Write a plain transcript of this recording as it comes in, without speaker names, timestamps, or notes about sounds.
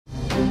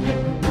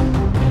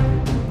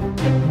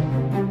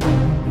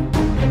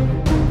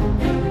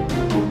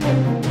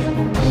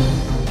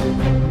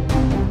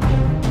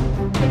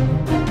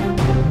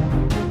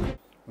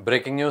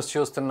Breaking news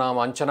చూస్తున్నాం.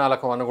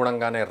 అంచనాలకు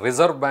అనుగుణంగానే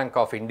reserve bank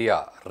of India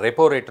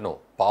repo రేటును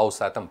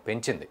 0.5%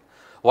 పెంచింది.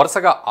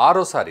 వరుసగా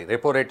ఆరోసారి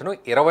రెపో రేటును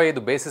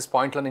 25 బేసిస్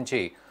పాయింట్ల నుంచి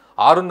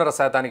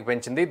 6.5%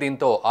 పెంచింది.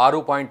 దీంతో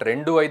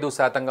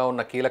 6.25%గా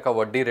ఉన్న కీలక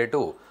వడ్డీ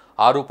రేటు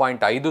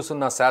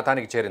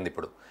 6.50% చేరింది.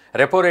 ఇప్పుడు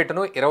రెపో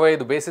రేటును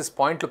 25 బేసిస్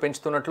పాయింట్లు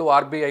పెంచుతున్నట్లు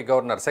ఆర్బీఐ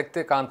గవర్నర్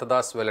శక్తికాంత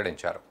దాస్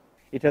వెల్లడించారు.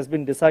 It has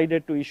been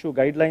decided to issue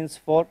guidelines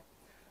for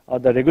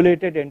the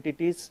regulated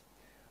entities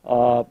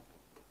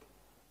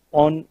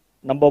on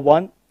number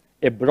one,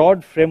 a broad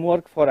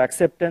framework for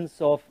acceptance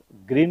of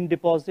green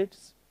deposits.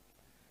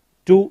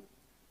 Two,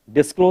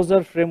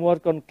 disclosure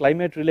framework on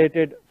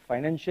climate-related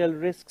financial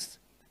risks.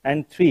 And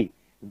three,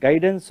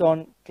 guidance on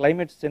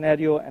climate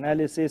scenario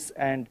analysis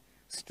and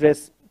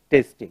stress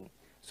testing.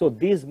 So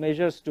these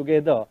measures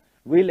together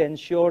will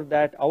ensure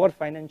that our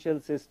financial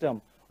system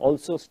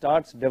also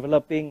starts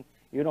developing,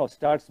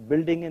 starts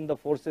building in the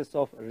forces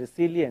of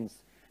resilience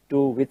to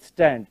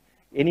withstand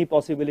any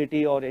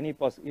possibility or any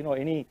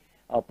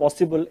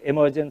possible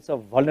emergence of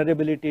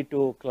vulnerability to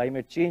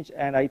climate change.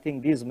 And I think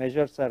these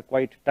measures are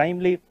quite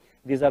timely.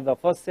 These are the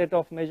first set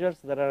of measures.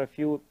 There are a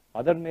few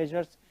other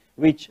measures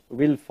which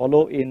will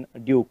follow in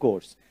due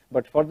course.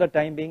 But for the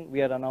time being, we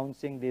are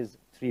announcing these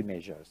 3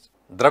 measures.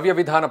 ద్రవ్య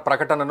విధాన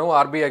ప్రకటనను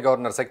RBI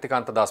governor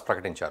Shaktikanta Das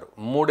ప్రకటించారు.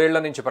 3 ఏళ్ల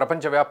నుంచి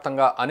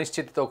ప్రపంచవ్యాప్తంగా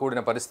అనిశ్చితితో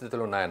కూడిన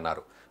పరిస్థితులు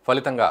ఉన్నాయన్నారు.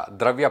 ఫలితంగా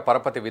ద్రవ్య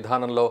పరపతి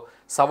విధానంలో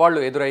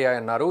సవాళ్లు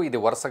ఎదురయ్యాయన్నారు. ఇది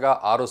వరుసగా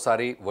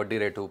ఆరోసారి వడ్డీ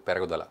రేటు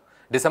పెరుగుదల.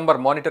 డిసెంబర్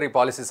మానిటరీ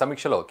పాలసీ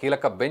సమీక్షలో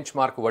కీలక బెంచ్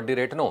మార్క్ వడ్డీ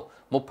రేటును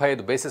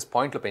 35 బేసిస్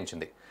పాయింట్లు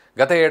పెంచింది.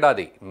 గత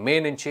ఏడాది మే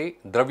నుంచి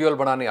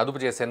ద్రవ్యోల్బణాన్ని అదుపు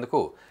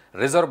చేసేందుకు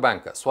రిజర్వ్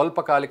బ్యాంక్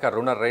స్వల్పకాలిక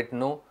రుణ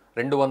రేటును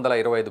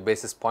 225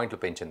 బేసిస్ పాయింట్లు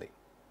పెంచింది.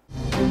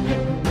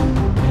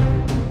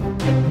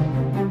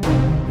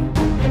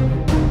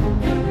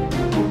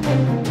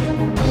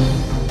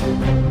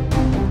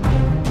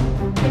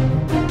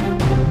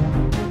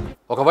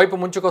 ఒకవైపు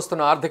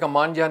ముంచుకొస్తున్న ఆర్థిక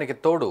మాంద్యానికి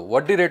తోడు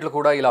వడ్డీ రేట్లు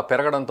కూడా ఇలా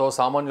పెరగడంతో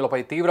సామాన్యులపై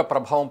తీవ్ర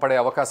ప్రభావం పడే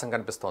అవకాశం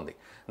కనిపిస్తోంది.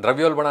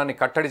 ద్రవ్యోల్బణాన్ని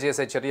కట్టడి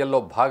చేసే చర్యల్లో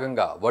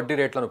భాగంగా వడ్డీ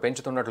రేట్లను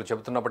పెంచుతున్నట్లు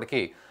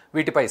చెబుతున్నప్పటికీ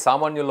వీటిపై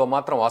సామాన్యుల్లో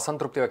మాత్రం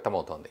అసంతృప్తి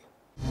వ్యక్తమవుతోంది.